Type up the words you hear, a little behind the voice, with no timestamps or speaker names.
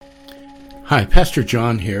Hi, Pastor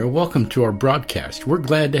John here. Welcome to our broadcast. We're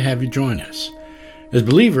glad to have you join us. As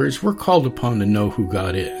believers, we're called upon to know who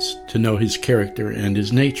God is, to know His character and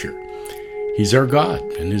His nature. He's our God,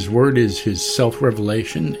 and His Word is His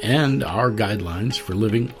self-revelation and our guidelines for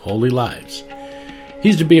living holy lives.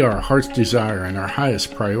 He's to be our heart's desire and our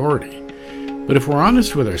highest priority. But if we're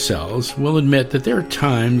honest with ourselves, we'll admit that there are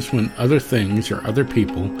times when other things or other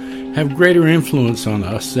people have greater influence on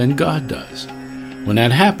us than God does. When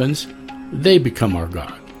that happens, they become our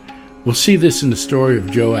God. We'll see this in the story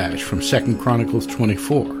of Joash from 2 Chronicles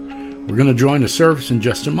 24. We're going to join the service in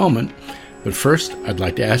just a moment, but first I'd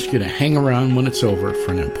like to ask you to hang around when it's over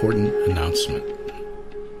for an important announcement.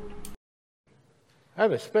 I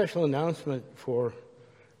have a special announcement for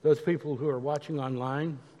those people who are watching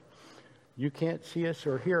online. You can't see us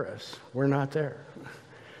or hear us. We're not there.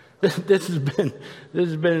 This has been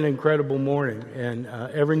an incredible morning, and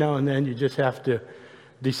every now and then you just have to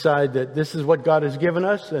decide that this is what God has given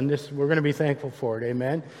us, and we're going to be thankful for it.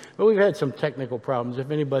 Amen. But we've had some technical problems.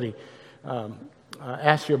 If anybody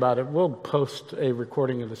asks you about it, we'll post a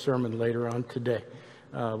recording of the sermon later on today.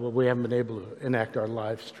 We haven't been able to enact our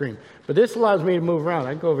live stream, but this allows me to move around.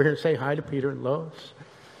 I can go over here and say hi to Peter and Lois,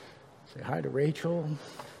 say hi to Rachel.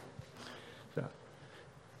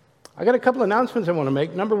 I got a couple announcements I want to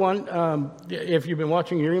make. Number one, if you've been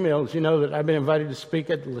watching your emails, you know that I've been invited to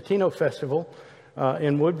speak at the Latino Festival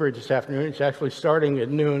in Woodbridge this afternoon. It's actually starting at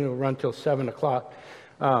noon. It'll run till 7 o'clock.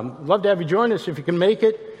 Love to have you join us if you can make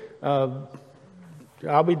it.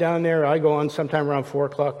 I'll be down there. I go on sometime around 4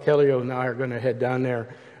 o'clock. Kelly and I are going to head down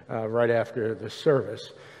there right after the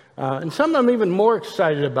service. And something I'm even more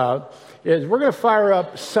excited about is we're going to fire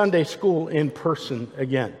up Sunday school in person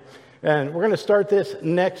again. And we're going to start this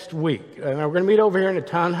next week. And we're going to meet over here in the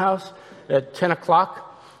townhouse at 10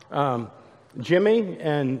 o'clock. Jimmy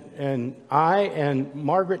and I and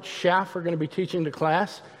Margaret Schaff are going to be teaching the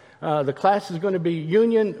class. The class is going to be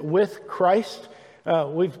Union with Christ.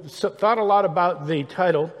 We've thought a lot about the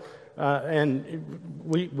title, and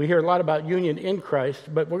we hear a lot about union in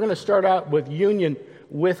Christ, but we're going to start out with Union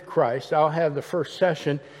with Christ. I'll have the first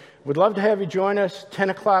session. We'd love to have you join us, 10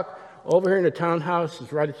 o'clock. Over here in the townhouse.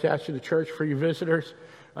 It's right attached to the church for you visitors.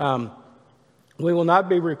 We will not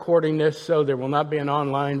be recording this, so there will not be an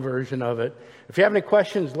online version of it. If you have any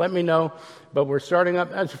questions, let me know. But we're starting up.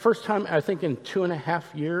 It's the first time, I think, in 2.5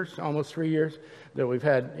 years, almost 3 years, that we've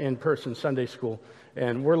had in-person Sunday school.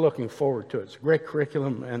 And we're looking forward to it. It's a great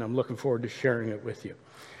curriculum, and I'm looking forward to sharing it with you.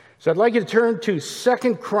 So I'd like you to turn to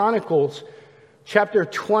 2 Chronicles chapter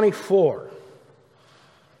 24.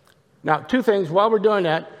 Now, two things. While we're doing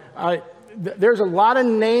that, there's a lot of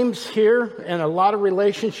names here and a lot of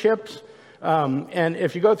relationships. And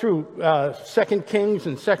if you go through 2 Kings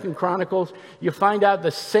and 2 Chronicles, you find out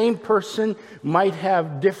the same person might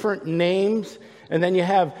have different names. And then you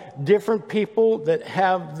have different people that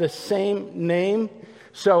have the same name.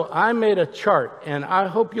 So I made a chart, and I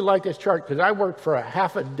hope you like this chart because I worked for a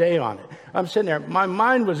half a day on it. I'm sitting there. My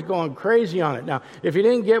mind was going crazy on it. Now, if you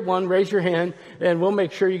didn't get one, raise your hand, and we'll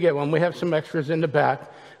make sure you get one. We have some extras in the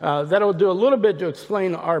back. That'll do a little bit to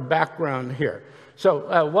explain our background here.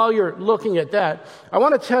 So while you're looking at that, I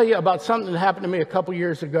want to tell you about something that happened to me a couple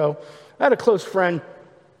years ago. I had a close friend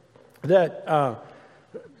that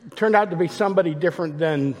turned out to be somebody different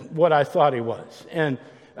than what I thought he was. And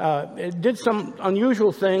it did some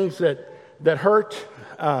unusual things that hurt,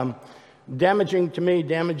 damaging to me,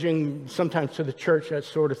 damaging sometimes to the church, that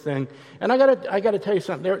sort of thing. And I got to tell you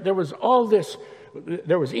something. There was all this.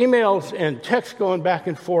 There was emails and texts going back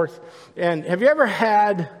and forth. And have you ever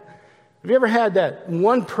had that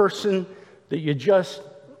one person that you just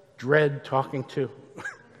dread talking to?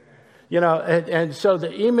 And so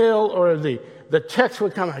the email or the text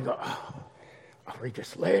would come, and I go, I'll read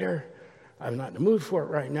this later. I'm not in the mood for it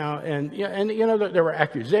right now. And there were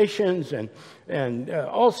accusations and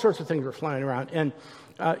all sorts of things were flying around. And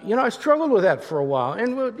I struggled with that for a while.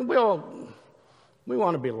 And we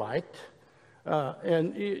want to be liked.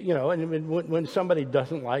 And when somebody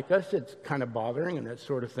doesn't like us, it's kind of bothering and that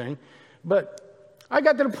sort of thing. But I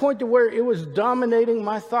got to the point to where it was dominating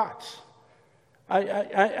my thoughts.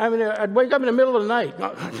 I'd wake up in the middle of the night.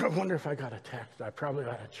 I wonder if I got a text. I probably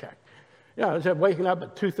ought to check. I was waking up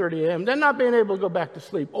at 2:30 a.m., then not being able to go back to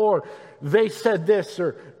sleep. Or they said this,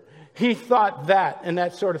 or he thought that, and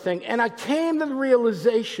that sort of thing. And I came to the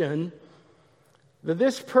realization that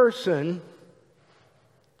this person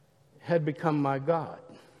had become my God.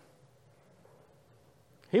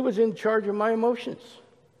 He was in charge of my emotions.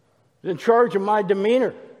 He was in charge of my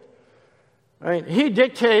demeanor. He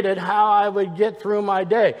dictated how I would get through my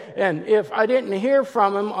day. And if I didn't hear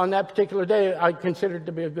from him on that particular day, I considered it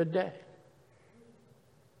to be a good day.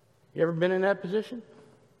 You ever been in that position?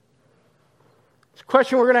 It's a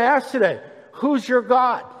question we're going to ask today. Who's your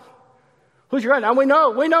God? Who's your God? Now we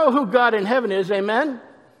know who God in heaven is, amen?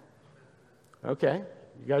 Okay,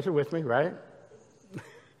 you guys are with me, right?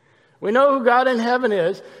 We know who God in heaven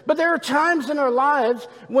is, but there are times in our lives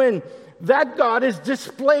when that God is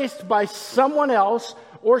displaced by someone else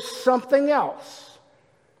or something else.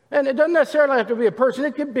 And it doesn't necessarily have to be a person.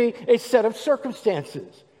 It could be a set of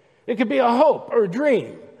circumstances. It could be a hope or a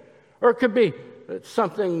dream. Or it could be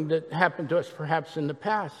something that happened to us perhaps in the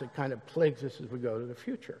past that kind of plagues us as we go to the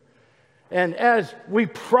future. And as we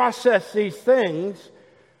process these things,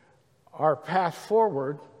 our path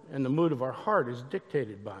forward and the mood of our heart is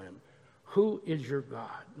dictated by Him. Who is your God?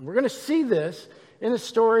 And we're going to see this in the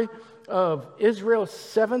story of Israel's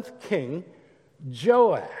seventh king,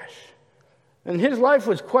 Joash. And his life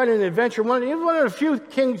was quite an adventure. He was one of the few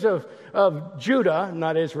kings of Judah,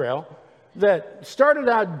 not Israel, that started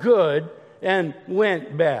out good and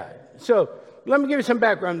went bad. So let me give you some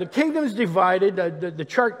background. The kingdom's divided. The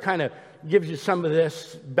chart kind of gives you some of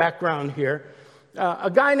this background here. A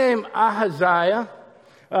guy named Ahaziah,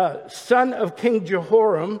 son of King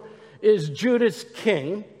Jehoram, is Judah's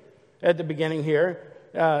king at the beginning here.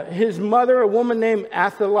 His mother, a woman named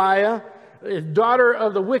Athaliah, is daughter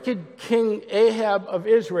of the wicked king Ahab of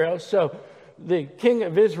Israel. So the king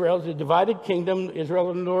of Israel is a divided kingdom,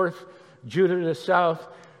 Israel to the north, Judah to the south.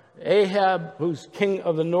 Ahab, who's king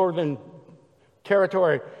of the northern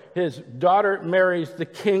territory, his daughter marries the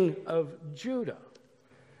king of Judah.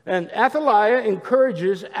 And Athaliah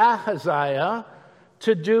encourages Ahaziah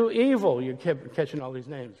to do evil. You're catching all these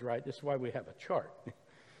names, right? This is why we have a chart.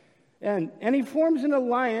 And he forms an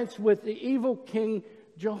alliance with the evil king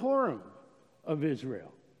Jehoram of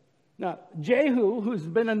Israel. Now, Jehu, who's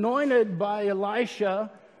been anointed by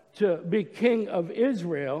Elisha to be king of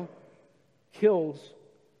Israel, kills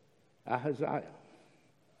Ahaziah.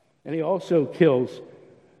 And he also kills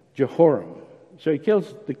Jehoram. So he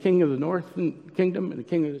kills the king of the northern kingdom and the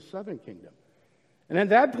king of the southern kingdom. And at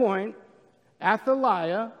that point,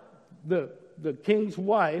 Athaliah, the king's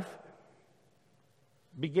wife,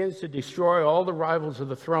 begins to destroy all the rivals of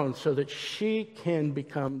the throne so that she can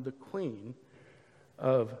become the queen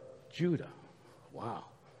of Judah. Wow.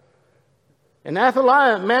 And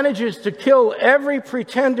Athaliah manages to kill every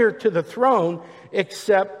pretender to the throne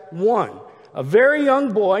except one. A very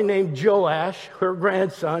young boy named Joash, her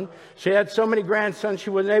grandson. She had so many grandsons, she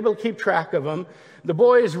wasn't able to keep track of them. The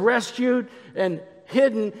boy is rescued and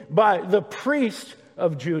hidden by the priest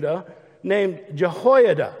of Judah named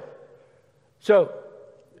Jehoiada. So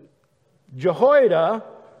Jehoiada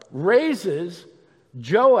raises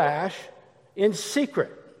Joash in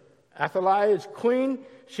secret. Athaliah is queen.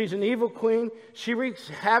 She's an evil queen. She wreaks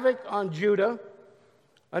havoc on Judah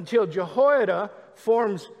until Jehoiada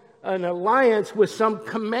forms an alliance with some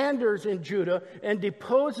commanders in Judah and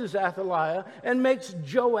deposes Athaliah and makes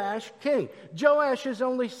Joash king. Joash is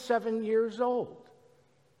only 7 years old.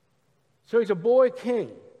 So he's a boy king.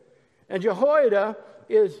 And Jehoiada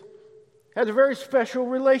has a very special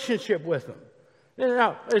relationship with him. And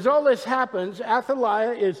now, as all this happens,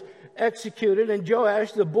 Athaliah is executed, and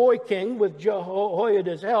Joash, the boy king, with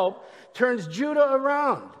Jehoiada's help, turns Judah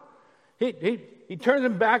around. He turns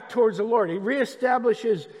them back towards the Lord. He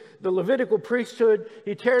reestablishes the Levitical priesthood.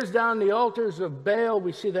 He tears down the altars of Baal.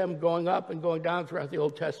 We see them going up and going down throughout the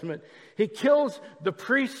Old Testament. He kills the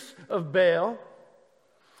priests of Baal.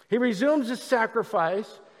 He resumes the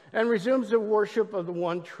sacrifice and resumes the worship of the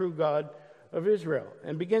one true God of Israel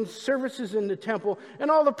and begins services in the temple,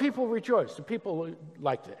 and all the people rejoice. The people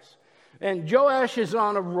like this. And Joash is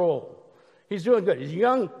on a roll. He's doing good. He's a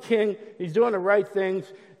young king. He's doing the right things.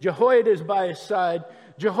 Jehoiada is by his side.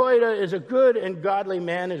 Jehoiada is a good and godly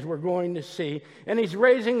man, as we're going to see, and he's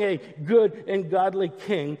raising a good and godly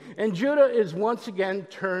king. And Judah is once again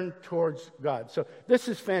turned towards God. So this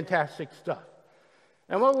is fantastic stuff.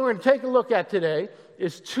 And what we're going to take a look at today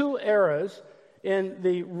is two eras in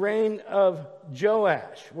the reign of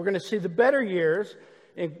Joash. We're going to see the better years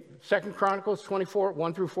in 2 Chronicles 24,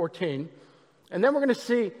 1 through 14. And then we're going to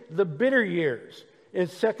see the bitter years in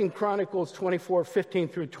 2 Chronicles 24, 15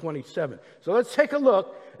 through 27. So let's take a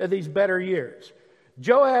look at these better years.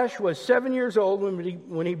 Joash was 7 years old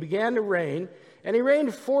when he began to reign, and he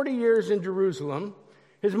reigned 40 years in Jerusalem.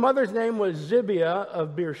 His mother's name was Zibiah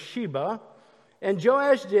of Beersheba. And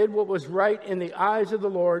Joash did what was right in the eyes of the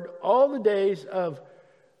Lord all the days of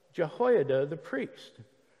Jehoiada the priest.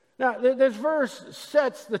 Now, this verse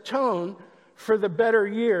sets the tone for the better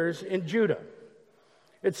years in Judah.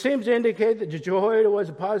 It seems to indicate that Jehoiada was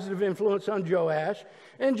a positive influence on Joash,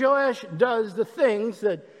 and Joash does the things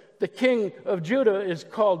that the king of Judah is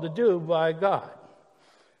called to do by God.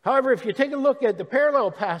 However, if you take a look at the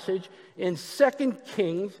parallel passage in 2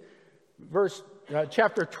 Kings,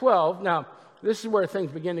 chapter 12, now this is where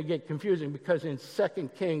things begin to get confusing, because in 2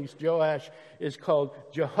 Kings, Joash is called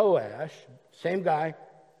Jehoash, same guy,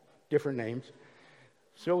 different names.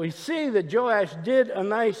 So we see that Joash did a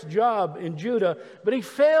nice job in Judah, but he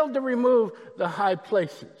failed to remove the high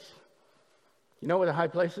places. You know what the high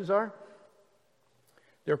places are?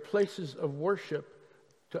 They're places of worship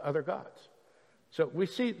to other gods. So we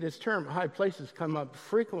see this term high places come up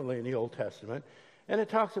frequently in the Old Testament, and it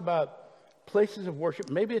talks about places of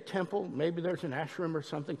worship, maybe a temple, maybe there's an ashram or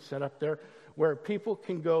something set up there where people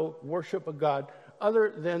can go worship a god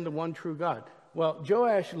other than the one true God. Well,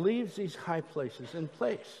 Joash leaves these high places in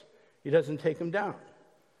place. He doesn't take them down.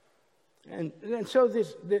 And so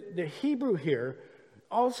the Hebrew here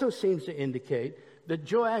also seems to indicate that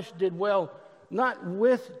Joash did well, not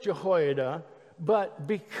with Jehoiada, but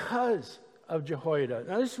because of Jehoiada.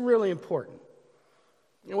 Now, this is really important.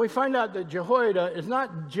 And we find out that Jehoiada is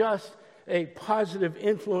not just a positive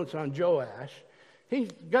influence on Joash. He's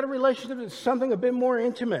got a relationship with something a bit more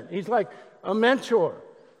intimate. He's like a mentor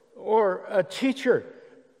or a teacher.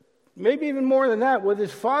 Maybe even more than that. With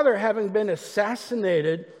his father having been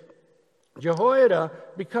assassinated, Jehoiada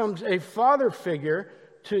becomes a father figure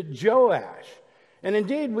to Joash. And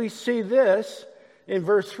indeed, we see this in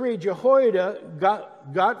verse 3. Jehoiada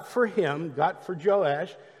got for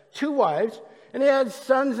Joash 2 wives, and he had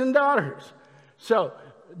sons and daughters. So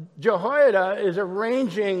Jehoiada is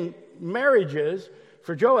arranging marriages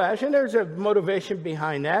for Joash, and there's a motivation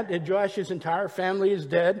behind that. Joash's entire family is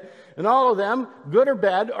dead, and all of them, good or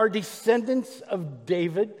bad, are descendants of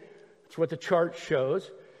David. That's what the chart shows.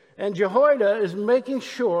 And Jehoiada is making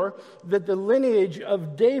sure that the lineage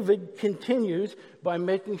of David continues by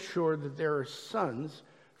making sure that there are sons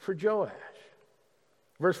for Joash.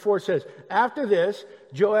 Verse 4 says, after this,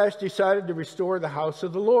 Joash decided to restore the house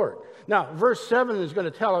of the Lord. Now, verse 7 is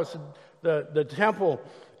going to tell us the temple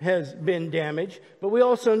has been damaged, but we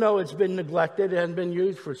also know it's been neglected and been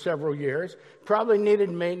used for several years. Probably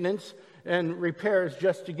needed maintenance and repairs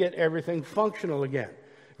just to get everything functional again.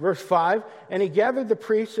 Verse 5, and he gathered the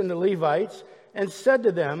priests and the Levites and said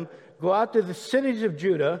to them, go out to the cities of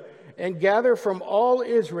Judah and gather from all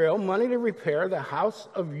Israel money to repair the house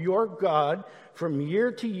of your God from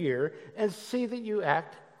year to year, and see that you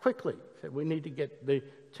act quickly. So we need to get the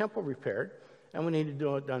temple repaired, and we need to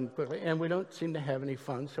do it done quickly, and we don't seem to have any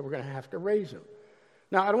funds, so we're going to have to raise them.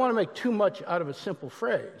 Now, I don't want to make too much out of a simple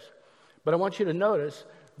phrase, but I want you to notice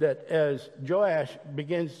that as Joash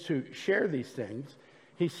begins to share these things,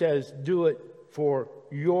 he says, do it for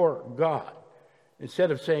your God, instead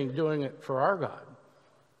of saying doing it for our God.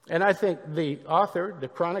 And I think the author, the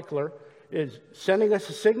chronicler, is sending us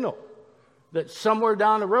a signal that somewhere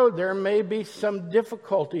down the road there may be some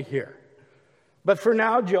difficulty here. But for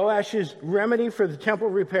now, Joash's remedy for the temple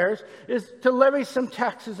repairs is to levy some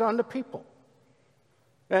taxes on the people.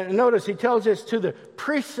 And notice he tells this to the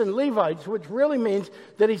priests and Levites, which really means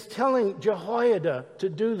that he's telling Jehoiada to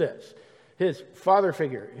do this, his father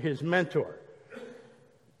figure, his mentor.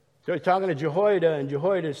 So he's talking to Jehoiada and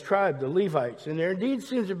Jehoiada's tribe, the Levites. And there indeed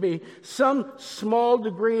seems to be some small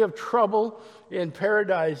degree of trouble in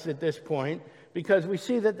paradise at this point, because we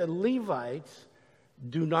see that the Levites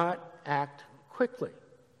do not act quickly.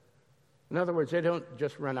 In other words, they don't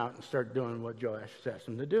just run out and start doing what Joash asked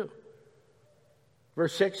them to do.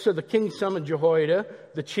 Verse 6, so the king summoned Jehoiada,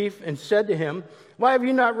 the chief, and said to him, why have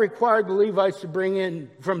you not required the Levites to bring in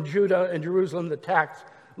from Judah and Jerusalem the tax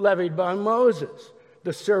levied by Moses,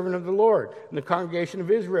 the servant of the Lord, and the congregation of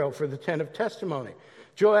Israel for the tent of testimony?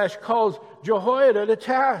 Joash calls Jehoiada to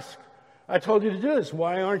task. I told you to do this.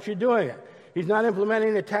 Why aren't you doing it? He's not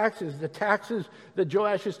implementing the taxes. The taxes that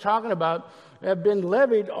Joash is talking about have been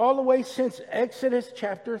levied all the way since Exodus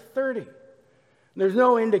chapter 30. There's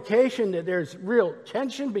no indication that there's real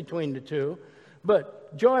tension between the two,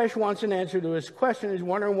 but Joash wants an answer to his question. He's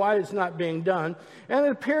wondering why it's not being done, and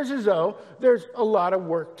it appears as though there's a lot of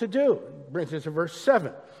work to do. Brings us to verse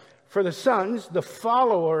 7. For the sons, the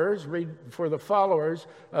followers, read, for the followers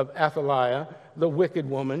of Athaliah, the wicked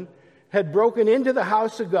woman, had broken into the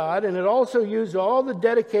house of God and had also used all the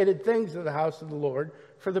dedicated things of the house of the Lord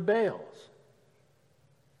for the Baals.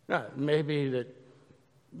 Now, maybe that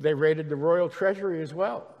they raided the royal treasury as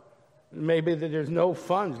well. Maybe that there's no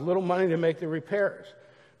funds, little money to make the repairs.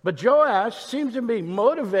 But Joash seems to be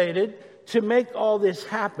motivated to make all this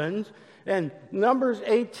happen. And Numbers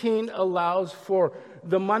 18 allows for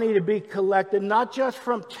the money to be collected, not just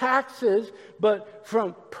from taxes, but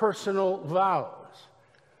from personal vows.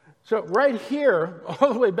 So right here,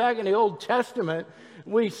 all the way back in the Old Testament,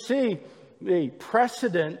 we see the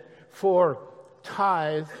precedent for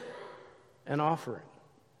tithe and offering,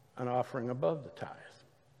 an offering above the tithe.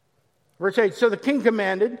 Verse 8, so the king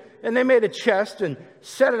commanded, and they made a chest and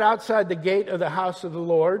set it outside the gate of the house of the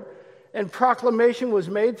Lord. And proclamation was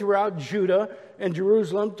made throughout Judah and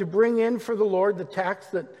Jerusalem to bring in for the Lord the tax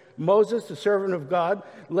that Moses, the servant of God,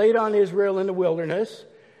 laid on Israel in the wilderness.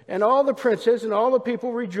 And all the princes and all the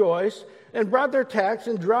people rejoiced and brought their tax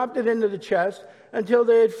and dropped it into the chest until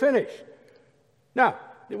they had finished. Now,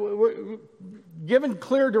 given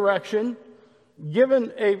clear direction,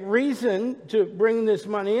 given a reason to bring this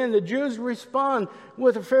money in, the Jews respond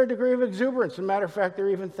with a fair degree of exuberance. As a matter of fact, they're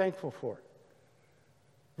even thankful for it.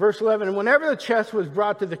 Verse 11, and whenever the chest was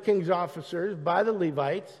brought to the king's officers by the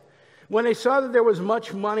Levites, when they saw that there was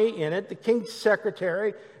much money in it, the king's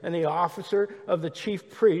secretary and the officer of the chief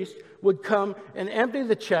priest would come and empty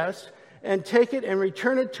the chest and take it and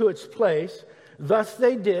return it to its place. Thus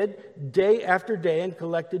they did day after day and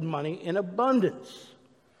collected money in abundance.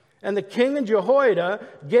 And the king and Jehoiada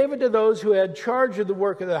gave it to those who had charge of the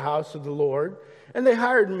work of the house of the Lord. And they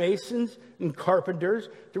hired masons and carpenters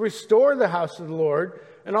to restore the house of the Lord,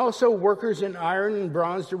 and also workers in iron and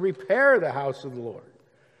bronze to repair the house of the Lord.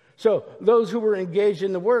 So those who were engaged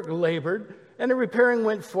in the work labored, and the repairing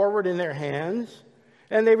went forward in their hands,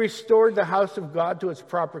 and they restored the house of God to its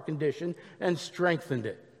proper condition and strengthened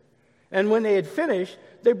it. And when they had finished,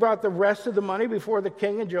 they brought the rest of the money before the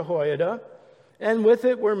king and Jehoiada, and with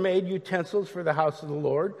it were made utensils for the house of the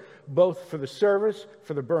Lord, both for the service,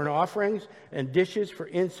 for the burnt offerings, and dishes for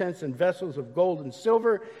incense, and vessels of gold and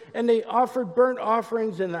silver. And they offered burnt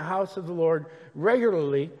offerings in the house of the Lord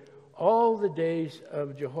regularly all the days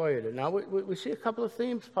of Jehoiada. Now, we see a couple of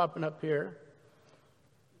themes popping up here.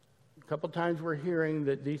 A couple times we're hearing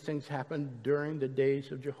that these things happened during the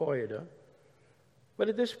days of Jehoiada. But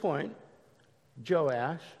at this point,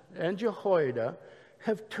 Joash and Jehoiada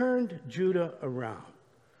have turned Judah around.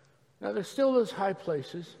 Now, there's still those high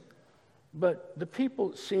places, but the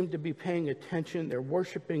people seem to be paying attention. They're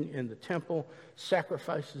worshiping in the temple.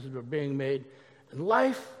 Sacrifices are being made. And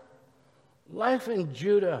life in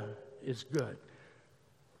Judah is good.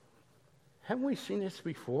 Haven't we seen this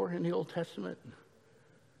before in the Old Testament?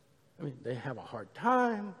 I mean, they have a hard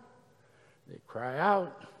time. They cry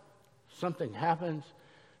out. Something happens.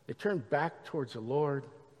 They turn back towards the Lord.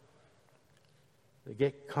 They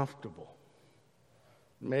get comfortable,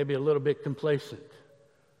 maybe a little bit complacent.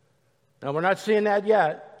 Now, we're not seeing that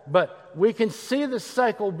yet, but we can see the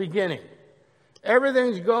cycle beginning.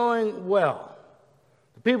 Everything's going well.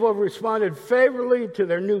 The people have responded favorably to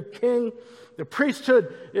their new king. The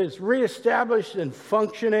priesthood is reestablished and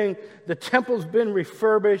functioning. The temple's been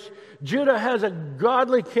refurbished. Judah has a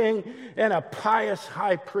godly king and a pious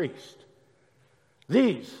high priest.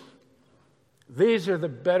 These are the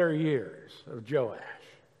better years of Joash.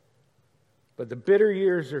 But the bitter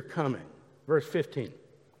years are coming. Verse 15.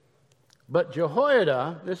 But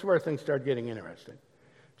Jehoiada, this is where things start getting interesting.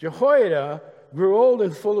 Jehoiada grew old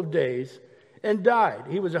and full of days and died.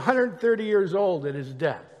 He was 130 years old at his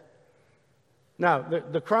death. Now,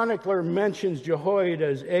 the chronicler mentions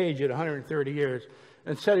Jehoiada's age at 130 years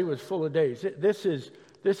and said he was full of days. This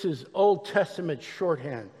is Old Testament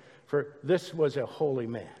shorthand for this was a holy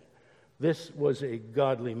man. This was a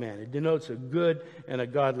godly man. It denotes a good and a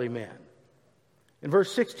godly man. In verse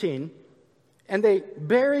 16, and they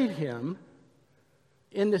buried him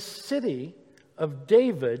in the city of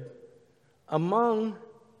David among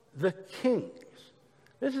the kings.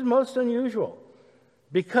 This is most unusual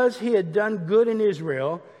because he had done good in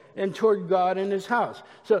Israel and toward God in his house.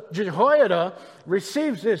 So Jehoiada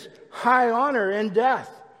receives this high honor in death.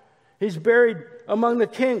 He's buried among the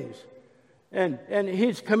kings. And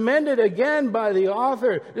he's commended again by the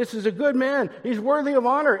author. This is a good man. He's worthy of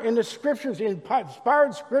honor. In the scriptures, the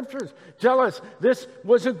inspired scriptures tell us this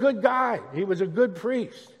was a good guy. He was a good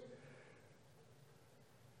priest.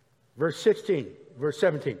 Verse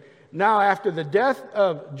 17. Now after the death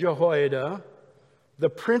of Jehoiada, the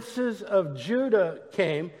princes of Judah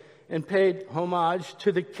came and paid homage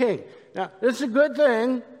to the king. Now, this is a good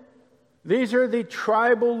thing. These are the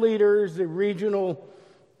tribal leaders, the regional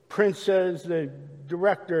princes, the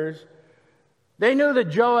directors. They knew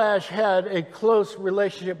that Joash had a close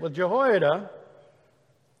relationship with Jehoiada,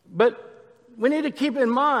 but we need to keep in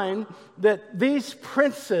mind that these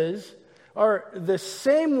princes are the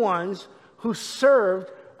same ones who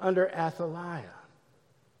served under Athaliah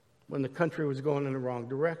when the country was going in the wrong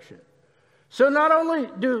direction. So not only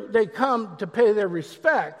do they come to pay their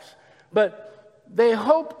respects, but they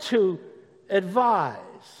hope to advise,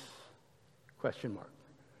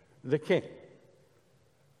 the king.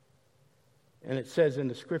 And it says in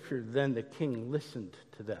the scripture, then the king listened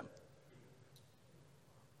to them.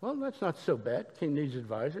 Well, that's not so bad. King needs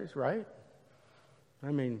advisors, right?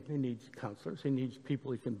 I mean, he needs counselors. He needs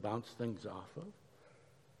people he can bounce things off of.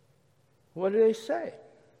 What do they say?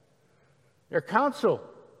 Their counsel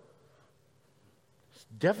is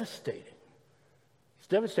devastating. It's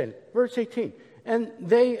devastating. Verse 18. And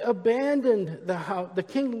they abandoned the house. The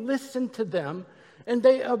king listened to them, and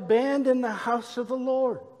they abandoned the house of the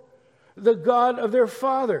Lord, the God of their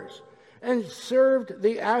fathers, and served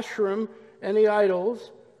the Asherim and the idols.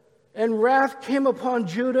 And wrath came upon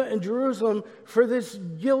Judah and Jerusalem for this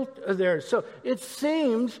guilt of theirs. So it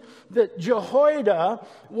seems that Jehoiada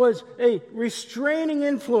was a restraining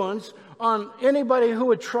influence on anybody who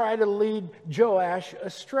would try to lead Joash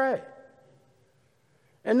astray.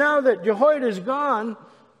 And now that Jehoiada is gone,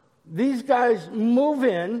 these guys move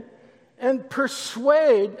in and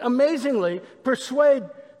amazingly persuade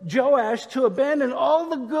Joash to abandon all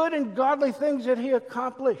the good and godly things that he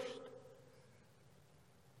accomplished.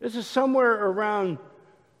 This is somewhere around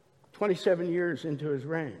 27 years into his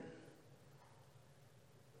reign.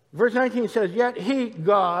 Verse 19 says, yet he,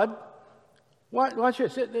 God, watch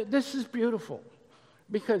this. This is beautiful.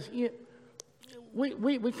 Because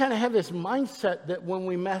we kind of have this mindset that when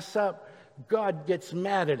we mess up, God gets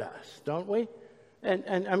mad at us, don't we?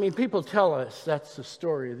 And I mean, people tell us that's the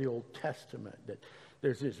story of the Old Testament, that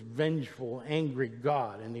there's this vengeful, angry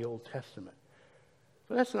God in the Old Testament.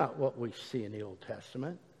 But that's not what we see in the Old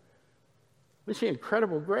Testament. We see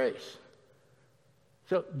incredible grace.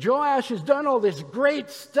 So Joash has done all this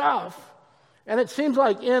great stuff, and it seems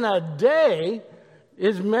like in a day,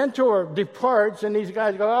 his mentor departs, and these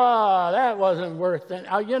guys go, that wasn't worth it.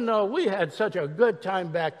 We had such a good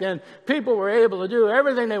time back then. People were able to do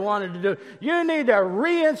everything they wanted to do. You need to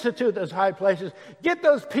reinstitute those high places. Get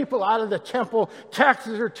those people out of the temple.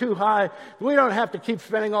 Taxes are too high. We don't have to keep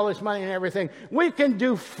spending all this money and everything. We can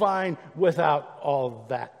do fine without all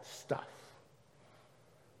that stuff.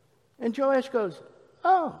 And Joash goes,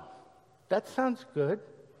 that sounds good.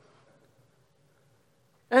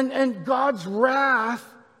 And God's wrath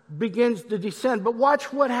begins to descend. But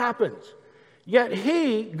watch what happens. Yet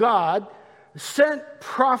he, God, sent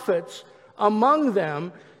prophets among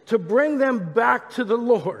them to bring them back to the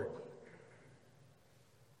Lord.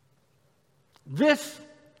 This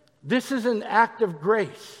is an act of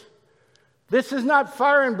grace. This is not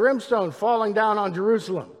fire and brimstone falling down on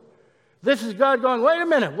Jerusalem. This is God going, wait a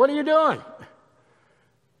minute, what are you doing?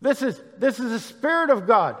 This is the Spirit of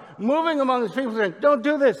God moving among His people saying, don't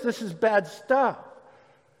do this. This is bad stuff.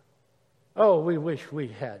 Oh, we wish we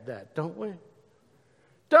had that, don't we?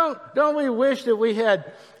 Don't we wish that we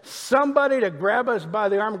had somebody to grab us by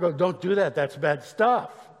the arm and go, don't do that. That's bad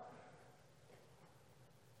stuff.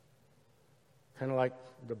 Kind of like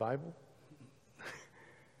the Bible.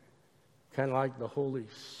 Kind of like the Holy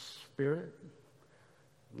Spirit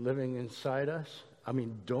living inside us. I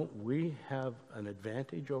mean, don't we have an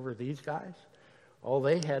advantage over these guys? All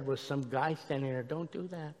they had was some guy standing there, don't do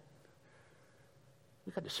that.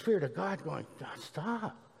 We got the Spirit of God going, God,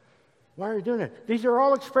 stop. Why are you doing it? These are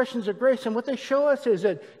all expressions of grace, and what they show us is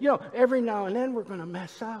that, every now and then we're going to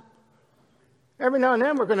mess up. Every now and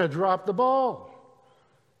then we're going to drop the ball.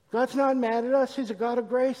 God's not mad at us. He's a God of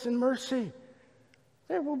grace and mercy.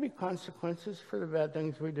 There will be consequences for the bad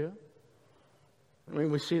things we do. I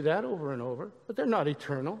mean, we see that over and over, but they're not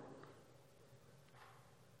eternal.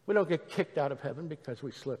 We don't get kicked out of heaven because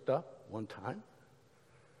we slipped up one time,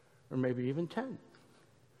 or maybe even 10.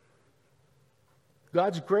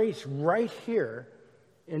 God's grace right here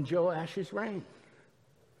in Joash's reign.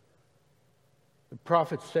 The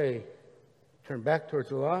prophets say, turn back towards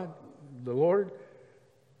the Lord.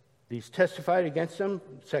 These testified against them.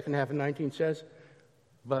 Second half of 19 says,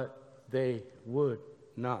 but they would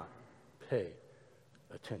not pay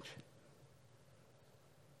attention.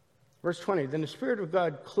 Verse 20, then the Spirit of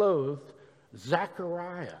God clothed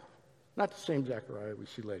Zechariah, not the same Zechariah we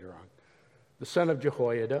see later on, the son of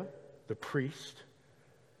Jehoiada, the priest.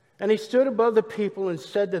 And he stood above the people and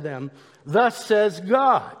said to them, thus says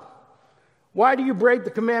God, why do you break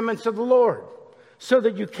the commandments of the Lord so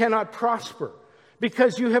that you cannot prosper?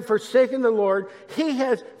 Because you have forsaken the Lord, He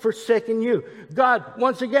has forsaken you. God,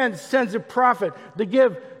 once again, sends a prophet to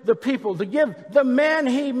give the people, to give the man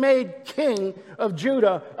He made king of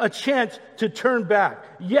Judah a chance to turn back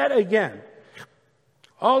yet again.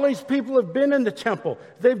 All these people have been in the temple.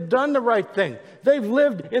 They've done the right thing. They've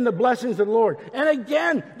lived in the blessings of the Lord. And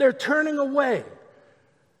again, they're turning away.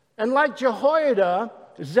 And like Jehoiada,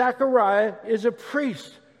 Zechariah is a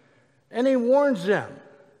priest. And he warns them.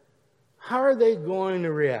 How are they going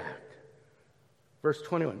to react? Verse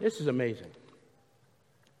 21. This is amazing.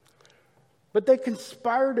 But they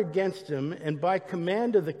conspired against him, and by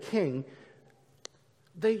command of the king,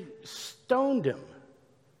 they stoned him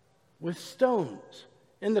with stones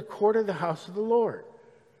in the court of the house of the Lord.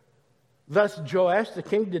 Thus Joash the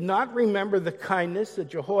king did not remember the kindness that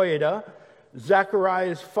Jehoiada,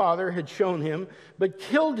 Zechariah's father, had shown him, but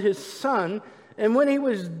killed his son. And when he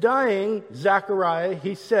was dying, Zechariah,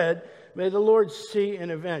 he said, "May the Lord see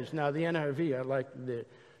and avenge." Now the NIV, I like the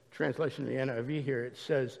translation of the NIV here. It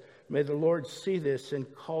says, "May the Lord see this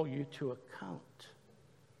and call you to account."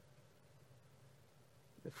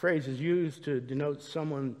 The phrase is used to denote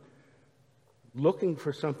someone looking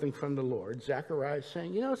for something from the Lord. Zechariah is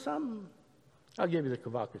saying, you know something? I'll give you the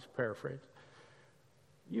Kavakis paraphrase.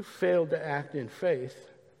 You failed to act in faith,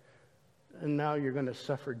 and now you're going to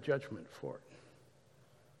suffer judgment for it.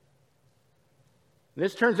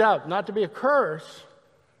 This turns out not to be a curse,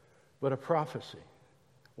 but a prophecy.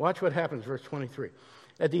 Watch what happens, verse 23.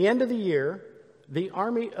 At the end of the year, the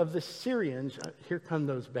army of the Syrians, here come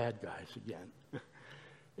those bad guys again.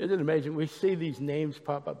 Isn't it amazing? We see these names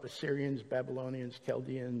pop up: Assyrians, Babylonians,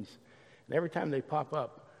 Chaldeans. And every time they pop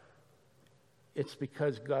up, it's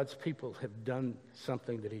because God's people have done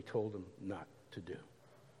something that he told them not to do.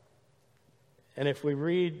 And if we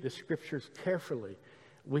read the scriptures carefully,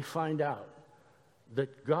 we find out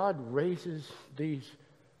that God raises these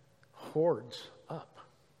hordes up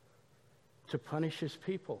to punish his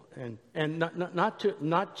people, and not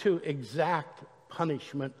to exact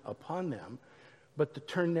punishment upon them, but to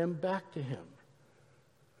turn them back to him.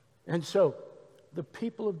 And so the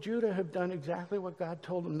people of Judah have done exactly what God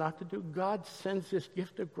told them not to do. God sends this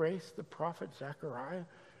gift of grace, the prophet Zechariah.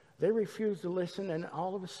 They refuse to listen, and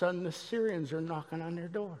all of a sudden the Syrians are knocking on their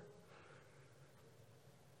door.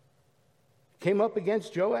 Came up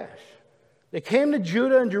against Joash. They came to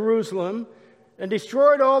Judah and Jerusalem and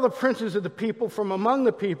destroyed all the princes of the people from among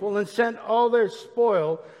the people and sent all their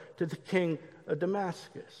spoil to the king of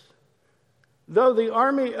Damascus. Though the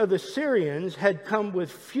army of the Syrians had come with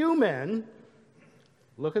few men,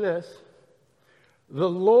 look at this, the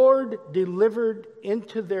Lord delivered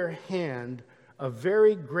into their hand a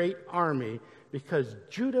very great army, because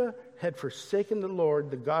Judah had forsaken the Lord,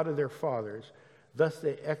 the God of their fathers. Thus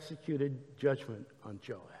they executed judgment on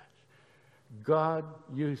Joash. God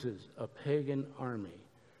uses a pagan army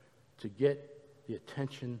to get the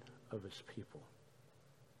attention of his people.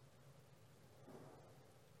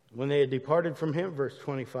 When they had departed from him, verse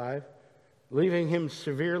 25, leaving him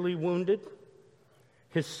severely wounded,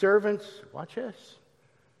 his servants, watch this,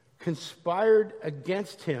 conspired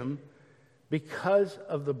against him because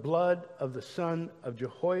of the blood of the son of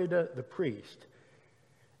Jehoiada the priest,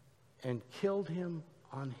 and killed him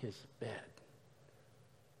on his bed.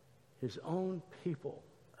 His own people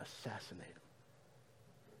assassinated him.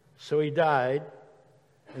 So he died,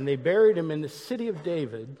 and they buried him in the city of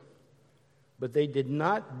David, but they did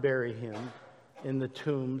not bury him in the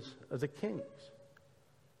tombs of the kings.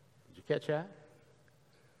 Did you catch that?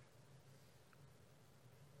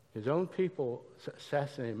 His own people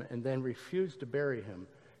assassinated him and then refused to bury him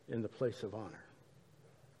in the place of honor.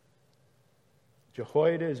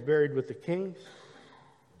 Jehoiada is buried with the kings.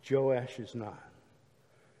 Joash is not.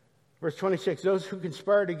 Verse 26, those who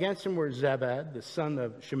conspired against him were Zabad, the son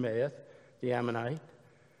of Shemaeth, the Ammonite,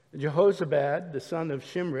 Jehozabad, the son of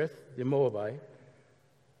Shimrith, the Moabite.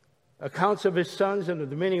 Accounts of his sons and of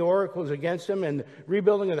the many oracles against him and the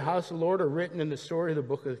rebuilding of the house of the Lord are written in the story of the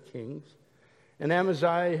book of the Kings. And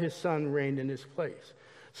Amaziah, his son, reigned in his place.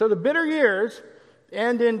 So the bitter years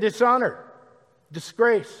end in dishonor,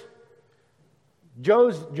 disgrace.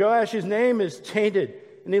 Joash's name is tainted,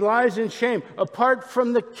 and he lies in shame. Apart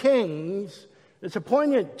from the kings, it's a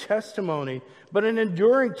poignant testimony, but an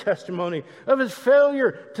enduring testimony of his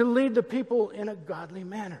failure to lead the people in a godly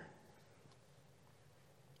manner.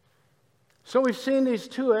 So we've seen these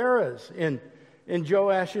two eras in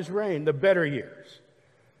Joash's reign, the better years.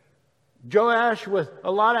 Joash, with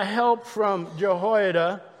a lot of help from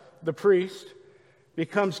Jehoiada, the priest,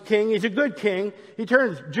 becomes king. He's a good king. He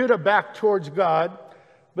turns Judah back towards God.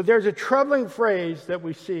 But there's a troubling phrase that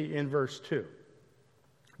we see in verse 2.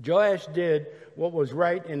 Joash did what was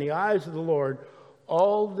right in the eyes of the Lord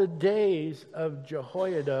all the days of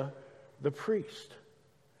Jehoiada the priest.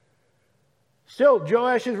 Still,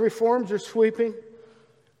 Joash's reforms are sweeping.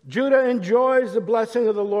 Judah enjoys the blessing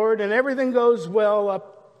of the Lord, and everything goes well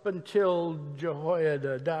up until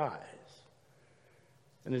Jehoiada dies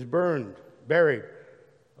and is buried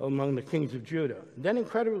among the kings of Judah. And then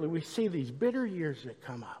incredibly, we see these bitter years that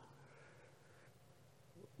come up.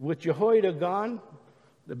 With Jehoiada gone,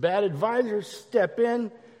 The bad advisors step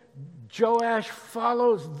in. Joash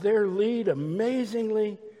follows their lead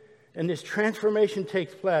amazingly, and this transformation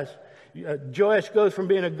takes place. Joash goes from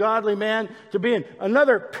being a godly man to being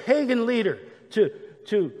another pagan leader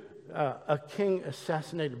to a king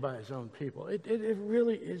assassinated by his own people. It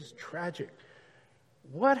really is tragic.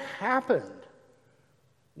 What happened?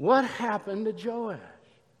 What happened to Joash?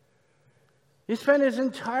 He spent his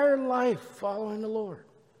entire life following the Lord.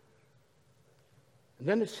 And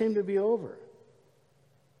then it seemed to be over.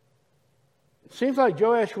 It seems like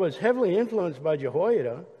Joash was heavily influenced by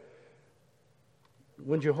Jehoiada.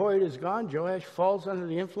 When Jehoiada is gone, Joash falls under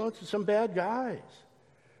the influence of some bad guys.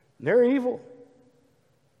 They're evil.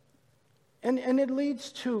 And it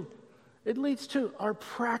leads to our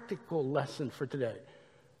practical lesson for today.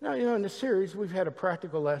 Now, in the series, we've had a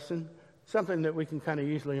practical lesson, something that we can kind of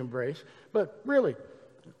easily embrace. But really,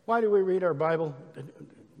 why do we read our Bible?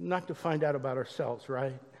 Not to find out about ourselves,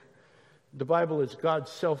 right? The Bible is God's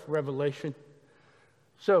self-revelation.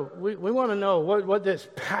 So we want to know what this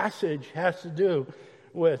passage has to do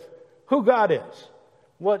with who God is,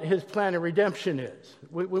 what his plan of redemption is.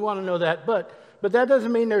 We want to know that, but that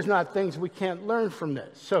doesn't mean there's not things we can't learn from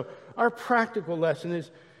this. So our practical lesson is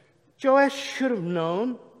Joash should have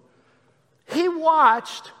known. He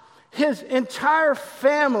watched his entire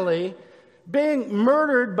family being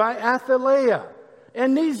murdered by Athaliah.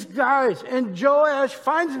 And these guys, and Joash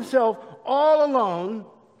finds himself all alone.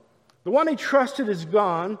 The one he trusted is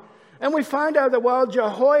gone. And we find out that while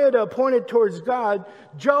Jehoiada pointed towards God,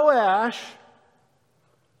 Joash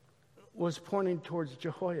was pointing towards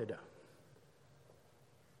Jehoiada.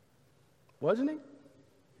 Wasn't he?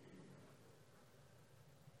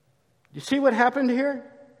 You see what happened here?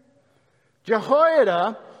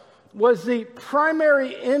 Jehoiada was the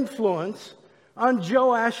primary influence on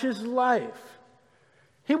Joash's life.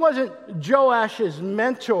 He wasn't Joash's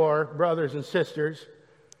mentor, brothers and sisters.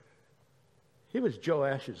 He was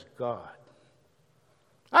Joash's God.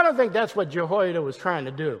 I don't think that's what Jehoiada was trying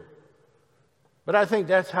to do. But I think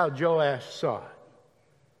that's how Joash saw it.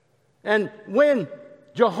 And when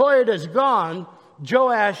Jehoiada's gone,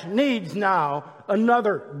 Joash needs now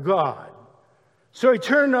another God. So he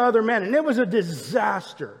turned to other men, and it was a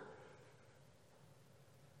disaster.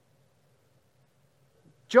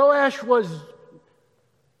 Joash was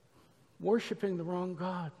worshiping the wrong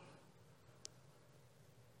God.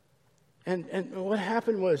 And what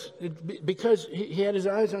happened was, because he had his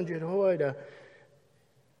eyes on Jehoiada,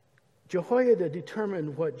 Jehoiada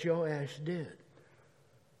determined what Joash did,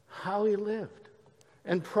 how he lived,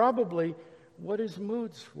 and probably what his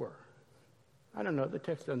moods were. I don't know, the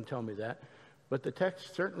text doesn't tell me that, but the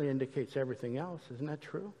text certainly indicates everything else. Isn't that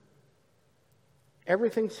true?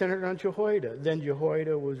 Everything centered on Jehoiada. Then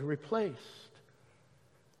Jehoiada was replaced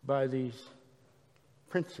by these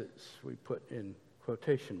princes we put in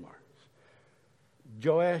quotation marks.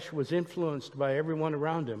 Joash was influenced by everyone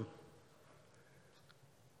around him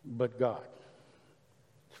but God.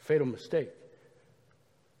 It's a fatal mistake.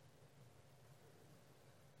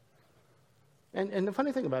 And the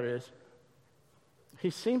funny thing about it is, he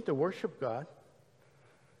seemed to worship God.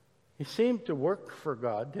 He seemed to work for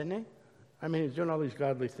God, didn't he? I mean, he's doing all these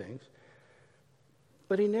godly things.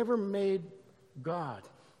 But he never made God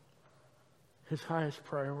his highest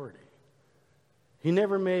priority. He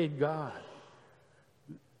never made God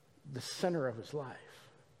the center of his life.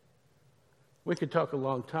 We could talk a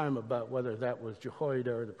long time about whether that was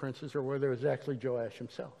Jehoiada or the princes or whether it was actually Joash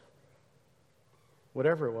himself.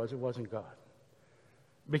 Whatever it wasn't God.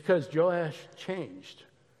 Because Joash changed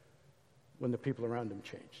when the people around him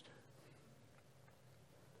changed.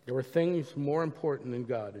 There were things more important than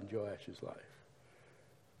God in Joash's life.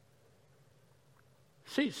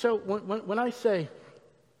 See, so when I say,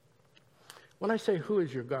 who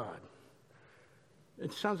is your God?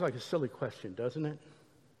 It sounds like a silly question, doesn't it?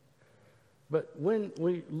 But when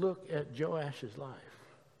we look at Joash's life,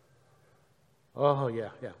 oh yeah.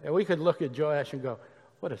 And we could look at Joash and go,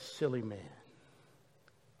 what a silly man.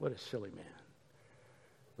 What a silly man.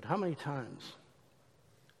 But how many times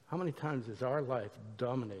is our life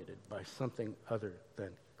dominated by something other than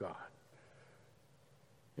God?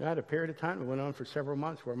 I had a period of time that went on for several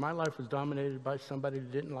months where my life was dominated by somebody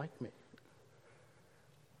that didn't like me.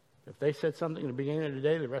 If they said something at the beginning of the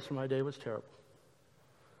day, the rest of my day was terrible.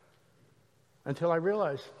 Until I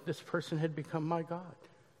realized this person had become my God.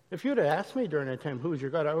 If you'd have asked me during that time, who is your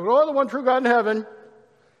God? I would go, the one true God in heaven.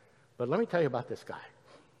 But let me tell you about this guy.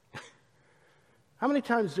 How many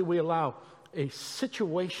times do we allow a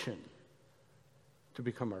situation to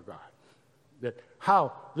become our God? That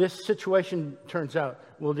how this situation turns out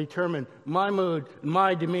will determine my mood,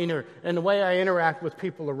 my demeanor, and the way I interact with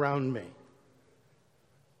people around me.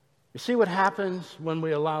 You see what happens when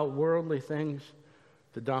we allow worldly things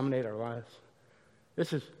to dominate our lives?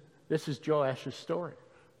 This is Joash's story.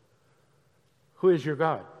 Who is your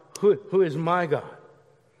God? Who is my God?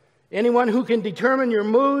 Anyone who can determine your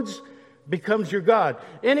moods becomes your God.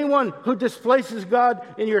 Anyone who displaces God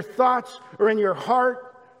in your thoughts or in your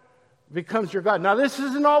heart becomes your God. Now, this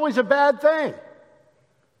isn't always a bad thing.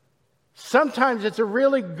 Sometimes it's a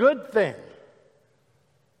really good thing.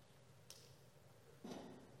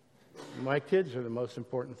 My kids are the most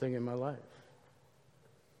important thing in my life.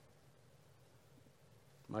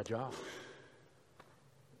 My job.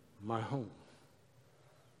 My home.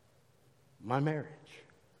 My marriage.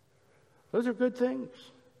 Those are good things.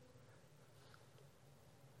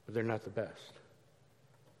 But they're not the best.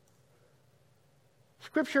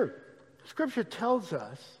 Scripture tells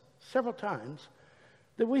us several times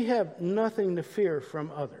that we have nothing to fear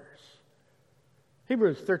from others.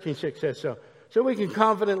 Hebrews 13:6 says so. So we can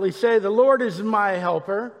confidently say, the Lord is my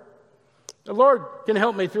helper. The Lord can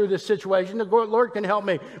help me through this situation. The Lord can help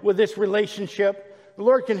me with this relationship. The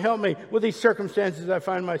Lord can help me with these circumstances I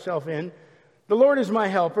find myself in. The Lord is my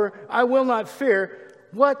helper. I will not fear.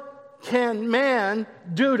 What can man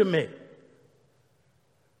do to me?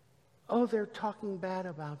 Oh, they're talking bad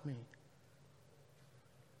about me.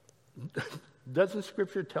 Doesn't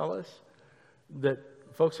Scripture tell us that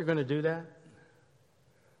folks are going to do that?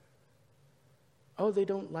 Oh, they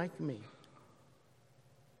don't like me.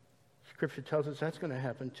 Scripture tells us that's going to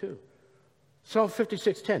happen too. Psalm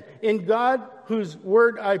 56:10. In God whose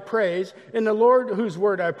word I praise, in the Lord whose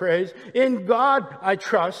word I praise, in God I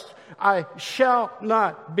trust, I shall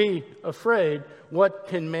not be afraid. What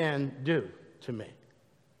can man do to me?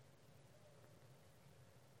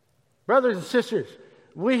 Brothers and sisters,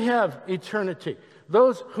 we have eternity.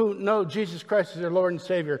 Those who know Jesus Christ as their Lord and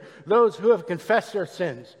Savior, those who have confessed their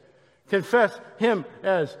sins, confess Him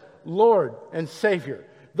as Lord and Savior.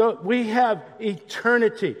 We have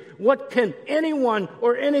eternity. What can anyone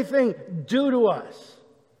or anything do to us?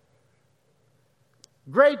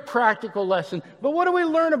 Great practical lesson. But what do we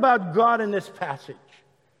learn about God in this passage?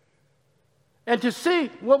 And to see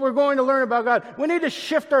what we're going to learn about God, we need to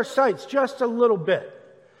shift our sights just a little bit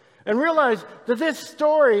and realize that this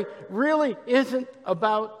story really isn't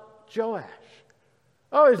about Joash.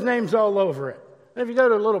 Oh, his name's all over it. And if you go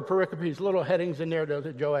to little pericopes, little headings in there, those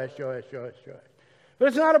are Joash. But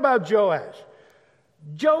it's not about Joash.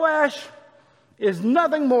 Joash is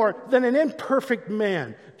nothing more than an imperfect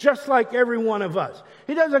man, just like every one of us.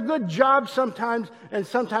 He does a good job sometimes, and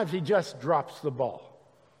sometimes he just drops the ball.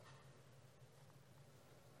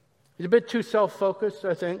 He's a bit too self-focused,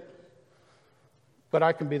 I think, but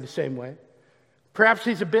I can be the same way. Perhaps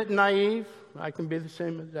he's a bit naive. I can be the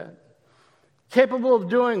same as that. Capable of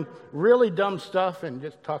doing really dumb stuff, and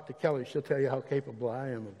just talk to Kelly. She'll tell you how capable I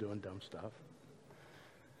am of doing dumb stuff.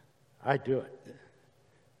 I do it.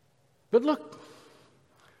 But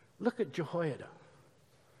look at Jehoiada,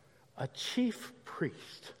 a chief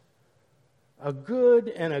priest, a good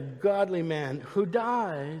and a godly man who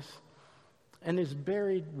dies and is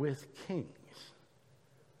buried with kings.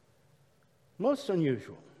 Most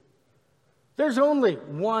unusual. There's only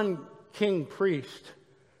one king priest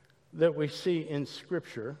that we see in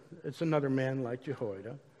Scripture. It's another man like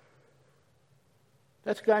Jehoiada.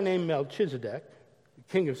 That's a guy named Melchizedek, the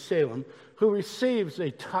king of Salem, who receives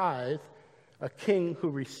a tithe, a king who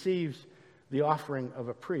receives the offering of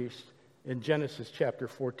a priest in Genesis chapter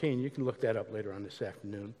 14. You can look that up later on this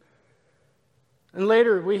afternoon. And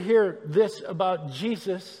later we hear this about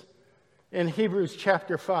Jesus in Hebrews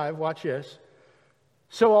chapter 5. Watch this.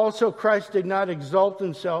 So also Christ did not exalt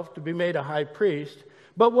himself to be made a high priest,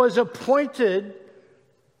 but was appointed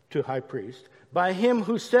to high priest by him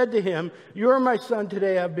who said to him, "You are my son,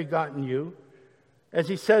 today I have begotten you." As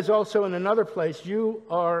he says also in another place, you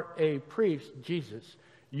are a priest, Jesus.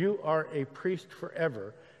 You are a priest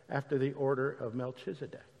forever after the order of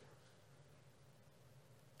Melchizedek.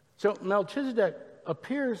 So Melchizedek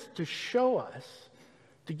appears to show us,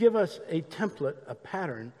 to give us a template, a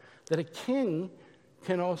pattern, that a king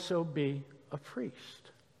can also be a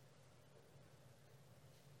priest.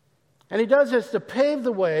 And he does this to pave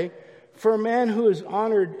the way for a man who is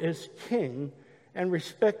honored as king and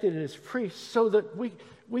respected as priest, so that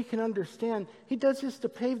we can understand. He does this to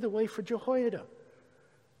pave the way for Jehoiada,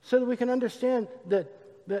 so that we can understand that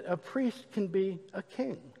a priest can be a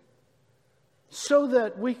king, so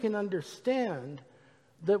that we can understand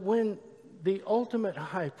that when the ultimate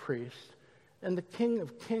high priest and the King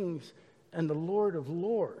of Kings and the Lord of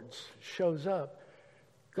Lords shows up,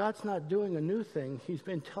 God's not doing a new thing. He's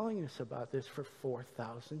been telling us about this for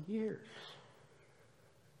 4,000 years.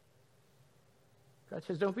 God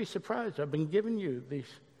says, don't be surprised. I've been giving you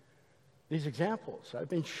these examples. I've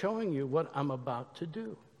been showing you what I'm about to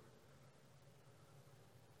do.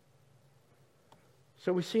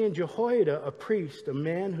 So we see in Jehoiada a priest, a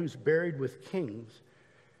man who's buried with kings,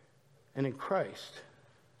 and in Christ,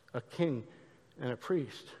 a king and a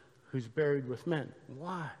priest who's buried with men.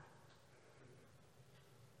 Why?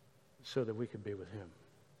 So that we could be with him.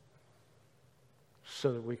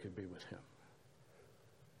 So that we could be with him.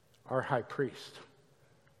 Our high priest,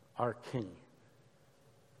 our king,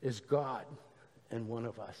 is God and one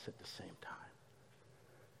of us at the same time.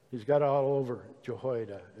 He's got all over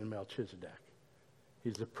Jehoiada and Melchizedek.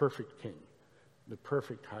 He's the perfect king, the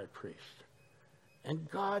perfect high priest. And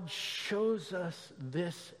God shows us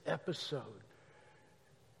this episode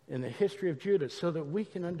in the history of Judah so that we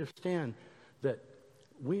can understand that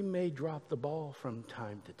we may drop the ball from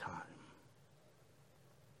time to time,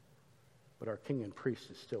 but our king and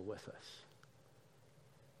priest is still with us.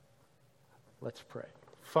 Let's pray.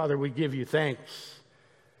 Father, we give you thanks.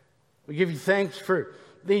 We give you thanks for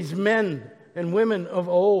these men and women of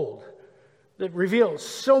old that reveal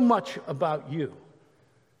so much about you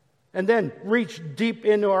and then reach deep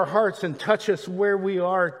into our hearts and touch us where we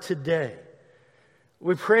are today.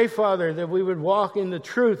 We pray, Father, that we would walk in the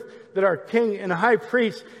truth that our King and High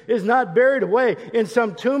Priest is not buried away in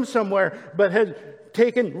some tomb somewhere, but has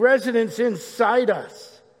taken residence inside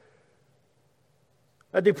us.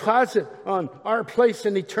 A deposit on our place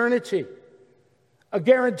in eternity. A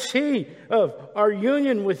guarantee of our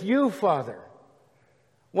union with you, Father.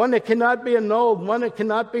 One that cannot be annulled, one that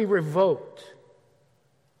cannot be revoked.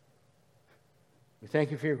 We thank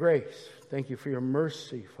you for your grace. Thank you for your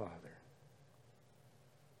mercy, Father.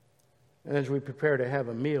 And as we prepare to have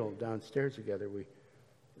a meal downstairs together, we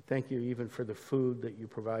thank you even for the food that you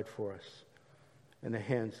provide for us and the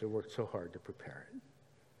hands that worked so hard to prepare it.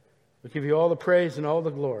 We give you all the praise and all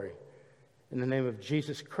the glory in the name of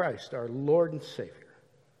Jesus Christ, our Lord and Savior.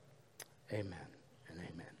 Amen and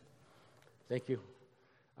amen. Thank you.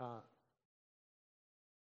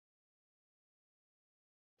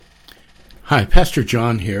 Hi, Pastor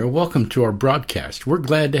John here. Welcome to our broadcast. We're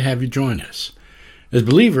glad to have you join us. As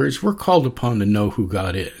believers, we're called upon to know who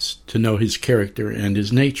God is, to know his character and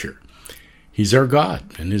his nature. He's our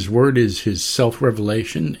God, and his word is his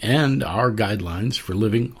self-revelation and our guidelines for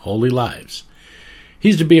living holy lives.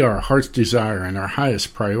 He's to be our heart's desire and our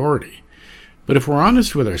highest priority. But if we're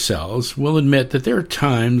honest with ourselves, we'll admit that there are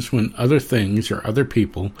times when other things or other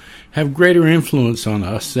people have greater influence on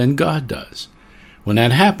us than God does. When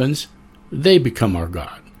that happens, they become our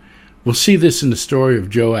God. We'll see this in the story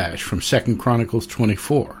of Joash from 2 Chronicles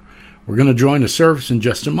 24. We're going to join the service in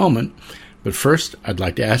just a moment, but first I'd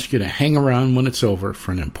like to ask you to hang around when it's over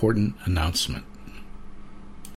for an important announcement.